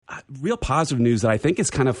real positive news that I think has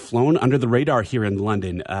kind of flown under the radar here in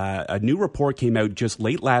London. A new report came out just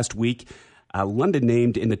late last week. London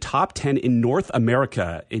named in the top 10 in North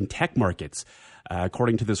America in tech markets,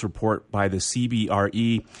 according to this report by the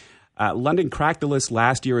CBRE. London cracked the list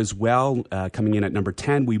last year as well, coming in at number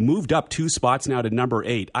 10. We moved up 2 spots now to number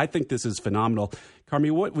 8. I think this is phenomenal.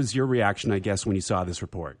 Carmi, what was your reaction, I guess, when you saw this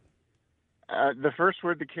report? The first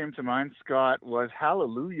word that came to mind, Scott, was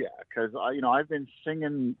hallelujah, because I've been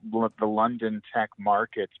singing the London tech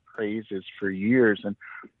market's praises for years, and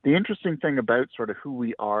the interesting thing about sort of who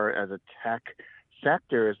we are as a tech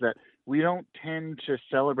sector is that we don't tend to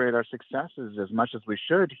celebrate our successes as much as we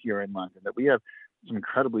should here in London. That we have some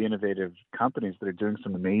incredibly innovative companies that are doing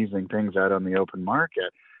some amazing things out on the open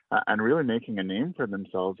market and really making a name for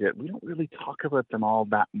themselves. Yet we don't really talk about them all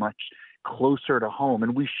that much closer to home,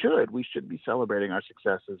 and we should be celebrating our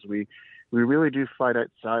successes. We really do fight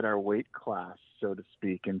outside our weight class, so to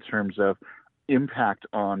speak, in terms of impact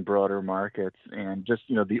on broader markets and just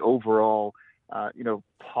the overall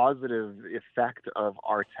positive effect of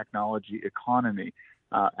our technology economy.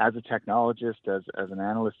 As a technologist, as an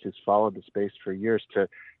analyst who's followed the space for years,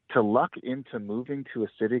 to luck into moving to a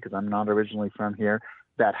city, because I'm not originally from here,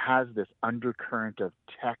 that has this undercurrent of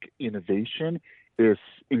tech innovation is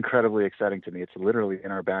incredibly exciting to me. It's literally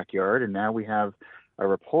in our backyard, and now we have a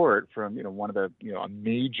report from one of the a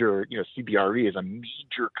major CBRE is a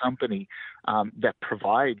major company that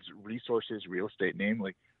provides resources, real estate,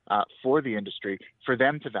 namely, for the industry. For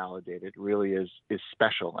them to validate it really is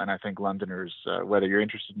special, and I think Londoners, whether you're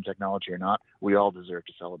interested in technology or not, we all deserve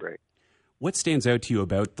to celebrate. What stands out to you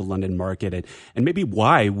about the London market, and maybe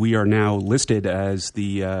why we are now listed as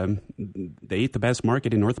the 8th best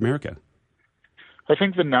market in North America? I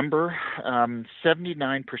think the number,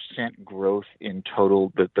 79% growth in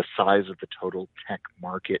total, the size of the total tech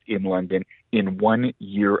market in London in 1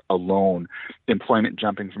 year alone. Employment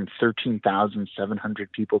jumping from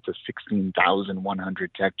 13,700 people to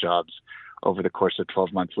 16,100 tech jobs over the course of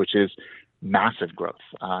 12 months, which is massive growth.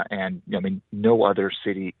 And no other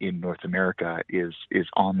city in North America is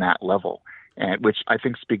on that level, and which I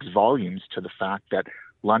think speaks volumes to the fact that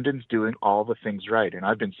London's doing all the things right. And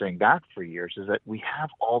I've been saying that for years, is that we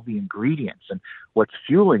have all the ingredients. And what's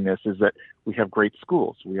fueling this is that we have great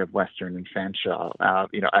schools. We have Western and Fanshawe,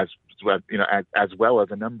 as well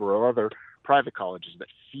as a number of other private colleges that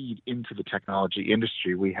feed into the technology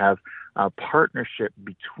industry. We have a partnership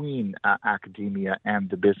between academia and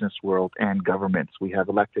the business world and governments. We have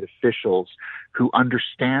elected officials who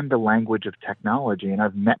understand the language of technology, and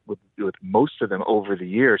I've met with most of them over the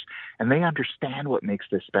years, and they understand what makes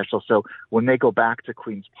this special. So when they go back to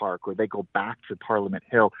Queen's Park or they go back to Parliament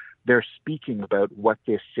Hill, they're speaking about what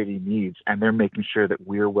this city needs, and they're making sure that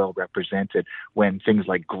we're well represented when things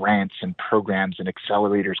like grants and programs and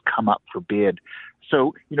accelerators come up for bid.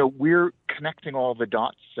 So, we're connecting all the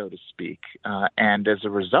dots, so to speak. And as a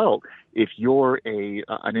result, if you're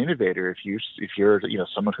an innovator, if you're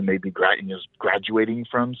someone who may be graduating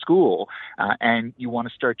from school and you want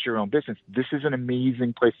to start your own business, this is an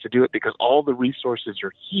amazing place to do it, because all the resources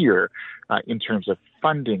are here in terms of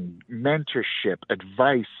funding, mentorship,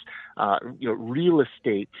 advice, real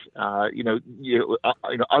estate,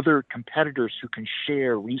 other competitors who can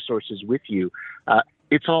share resources with you.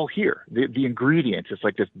 It's all here. The ingredients, it's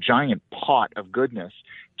like this giant pot of goodness.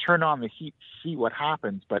 Turn on the heat, see what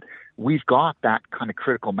happens. But we've got that kind of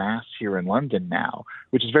critical mass here in London now,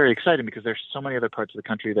 which is very exciting, because there's so many other parts of the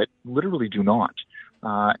country that literally do not.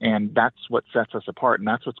 And that's what sets us apart. And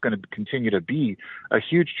that's what's going to continue to be a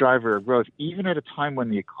huge driver of growth. Even at a time when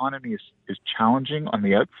the economy is challenging on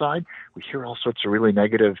the outside, we hear all sorts of really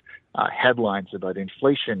negative headlines about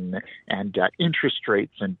inflation and interest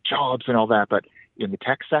rates and jobs and all that. But in the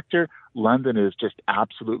tech sector, London is just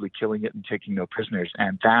absolutely killing it and taking no prisoners.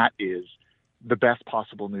 And that is the best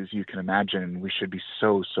possible news you can imagine. And we should be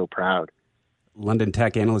so, so proud. London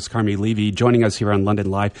tech analyst Carmi Levy joining us here on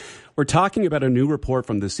London Live. We're talking about a new report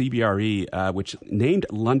from the CBRE, which named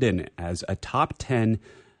London as a top 10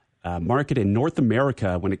 market in North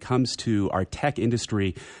America when it comes to our tech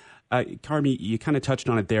industry. Carmi, you kind of touched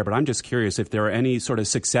on it there, but I'm just curious if there are any sort of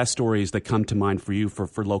success stories that come to mind for you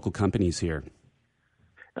for local companies here.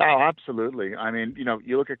 Oh, absolutely. I mean,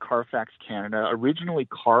 you look at Carfax Canada, originally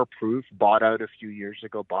CarProof, bought out a few years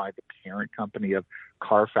ago by the parent company of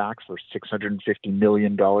Carfax for $650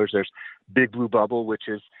 million. There's Big Blue Bubble, which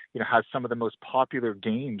is, has some of the most popular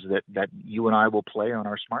games that you and I will play on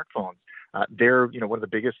our smartphones. They're, one of the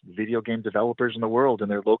biggest video game developers in the world, and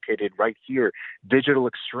they're located right here. Digital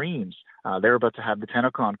Extremes, they're about to have the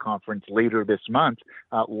Tenocon conference later this month.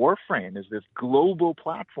 Warframe is this global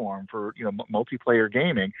platform for, multiplayer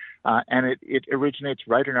gaming, and it originates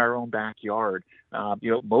right in our own backyard.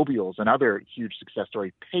 Mobiles, another huge success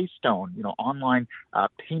story. Paystone, online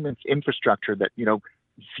payments infrastructure that,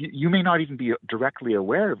 you may not even be directly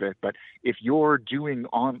aware of it, but if you're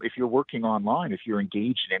working online, if you're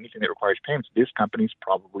engaged in anything that requires payments, this company's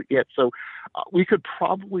probably it. So we could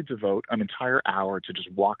probably devote an entire hour to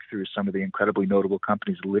just walk through some of the incredibly notable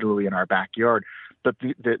companies literally in our backyard. But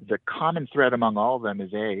the common thread among all of them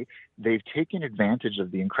is they've taken advantage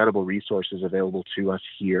of the incredible resources available to us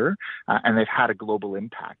here, and they've had a global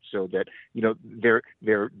impact. So that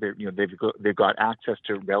they've got access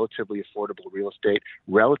to relatively affordable real estate,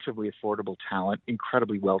 relatively affordable talent,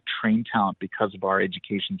 incredibly well trained talent because of our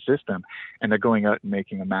education system, and they're going out and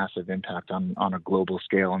making a massive impact on a global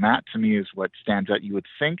scale. And that to me is what stands out. You would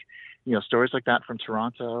think, stories like that from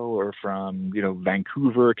Toronto or from,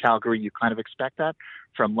 Vancouver, Calgary, you kind of expect that.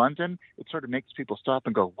 From London, it sort of makes people stop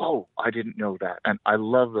and go, whoa, I didn't know that. And I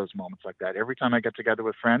love those moments like that. Every time I get together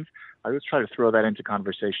with friends, I always try to throw that into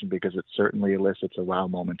conversation because it certainly elicits a wow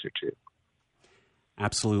moment or two.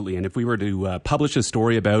 Absolutely. And if we were to publish a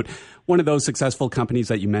story about one of those successful companies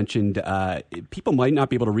that you mentioned, people might not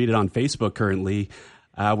be able to read it on Facebook currently.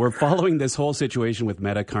 We're following this whole situation with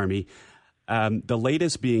Meta, Carmi. The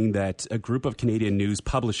latest being that a group of Canadian news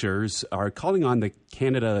publishers are calling on the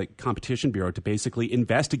Canada Competition Bureau to basically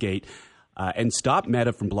investigate and stop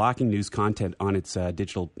Meta from blocking news content on its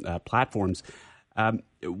digital platforms.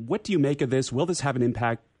 What do you make of this? Will this have an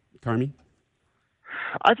impact, Carmi?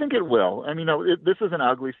 I think it will. I mean, this is an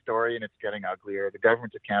ugly story, and it's getting uglier. The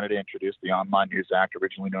Government of Canada introduced the Online News Act,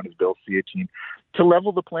 originally known as Bill C-18, to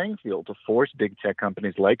level the playing field, to force big tech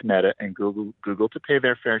companies like Meta and Google to pay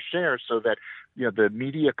their fair share so that the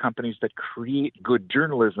media companies that create good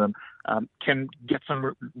journalism can get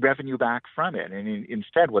some revenue back from it. And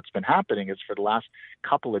instead, what's been happening is for the last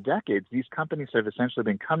couple of decades, these companies have essentially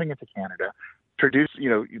been coming into Canada,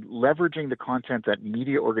 leveraging the content that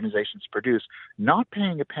media organizations produce, not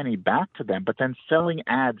paying a penny back to them, but then selling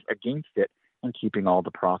ads against it and keeping all the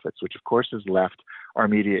profits, which of course has left our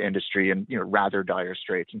media industry in rather dire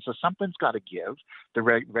straits. And so something's got to give. The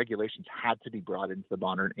regulations had to be brought into the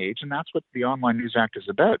modern age, and that's what the Online News Act is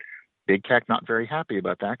about. Big tech not very happy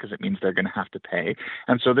about that because it means they're going to have to pay.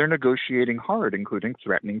 And so they're negotiating hard, including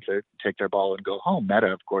threatening to take their ball and go home. Meta,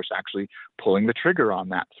 of course, actually pulling the trigger on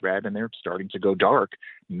that thread, and they're starting to go dark,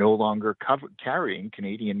 no longer carrying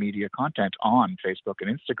Canadian media content on Facebook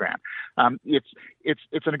and Instagram.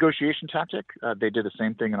 It's a negotiation tactic. They did the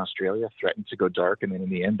same thing in Australia, threatened to go dark, and then in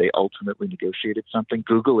the end, they ultimately negotiated something.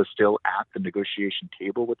 Google is still at the negotiation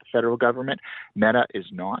table with the federal government. Meta is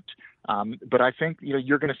not. But I think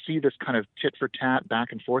you're going to see this kind of tit for tat,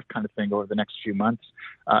 back and forth kind of thing over the next few months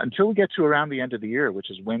until we get to around the end of the year, which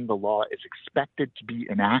is when the law is expected to be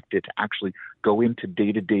enacted to actually go into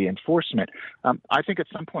day-to-day enforcement. I think at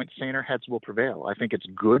some point saner heads will prevail. I think it's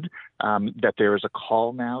good that there is a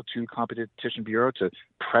call now to Competition Bureau to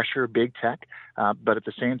pressure big tech, but at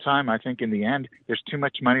the same time, I think in the end there's too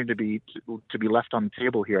much money to be left on the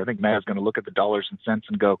table here. I think Meta is going to look at the dollars and cents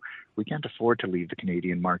and go, we can't afford to leave the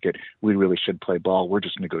Canadian market. We really should play ball. We're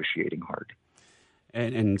just negotiating hard.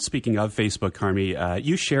 And speaking of Facebook, Carmi,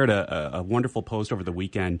 you shared a wonderful post over the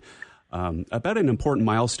weekend about an important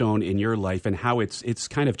milestone in your life and how it's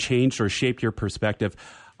kind of changed or shaped your perspective.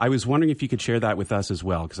 I was wondering if you could share that with us as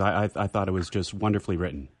well, because I thought it was just wonderfully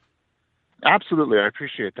written. Absolutely. I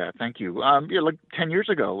appreciate that. Thank you. Like 10 years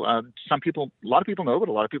ago, a lot of people know, but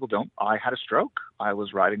a lot of people don't. I had a stroke. I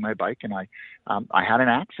was riding my bike and I had an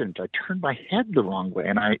accident. I turned my head the wrong way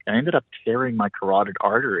and I ended up tearing my carotid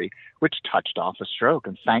artery, which touched off a stroke.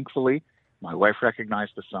 And thankfully, my wife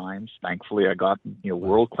recognized the signs. Thankfully, I got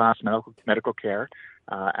world-class medical care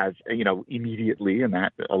immediately, and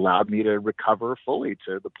that allowed me to recover fully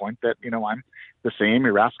to the point that I'm the same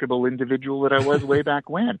irascible individual that I was way back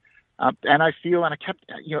when. And I feel, and I kept,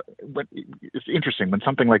 it's interesting when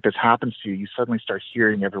something like this happens to you, you suddenly start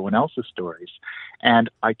hearing everyone else's stories. And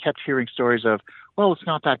I kept hearing stories of, well, it's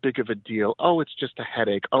not that big of a deal. Oh, it's just a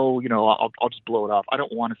headache. Oh, I'll just blow it off. I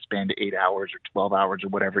don't want to spend 8 hours or 12 hours or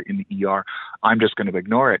whatever in the ER. I'm just going to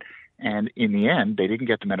ignore it. And in the end, they didn't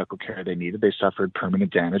get the medical care they needed. They suffered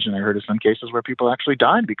permanent damage. And I heard of some cases where people actually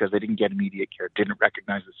died because they didn't get immediate care, didn't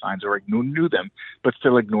recognize the signs or knew them, but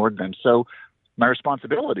still ignored them. So my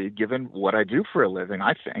responsibility, given what I do for a living,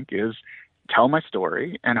 I think, is tell my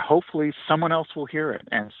story, and hopefully someone else will hear it.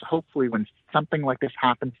 And hopefully when something like this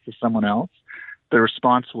happens to someone else, the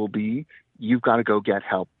response will be, you've got to go get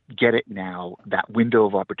help. Get it now. That window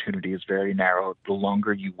of opportunity is very narrow. The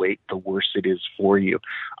longer you wait, the worse it is for you.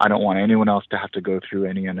 I don't want anyone else to have to go through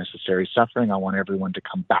any unnecessary suffering. I want everyone to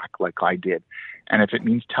come back like I did. And if it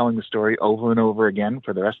means telling the story over and over again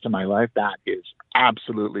for the rest of my life, that is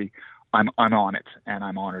absolutely, I'm on it, and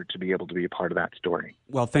I'm honored to be able to be a part of that story.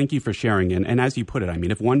 Well, thank you for sharing. And as you put it, I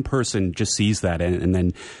mean, if one person just sees that and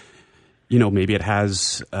then, maybe it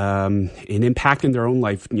has an impact in their own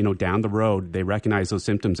life, down the road, they recognize those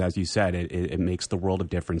symptoms, as you said, it makes the world of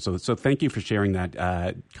difference. So thank you for sharing that,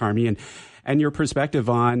 Carmi, and your perspective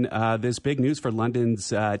on this big news for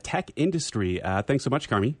London's tech industry. Thanks so much,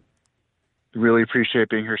 Carmi. Really appreciate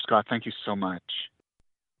being here, Scott. Thank you so much.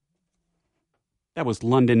 That was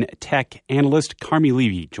London tech analyst Carmi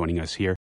Levy joining us here.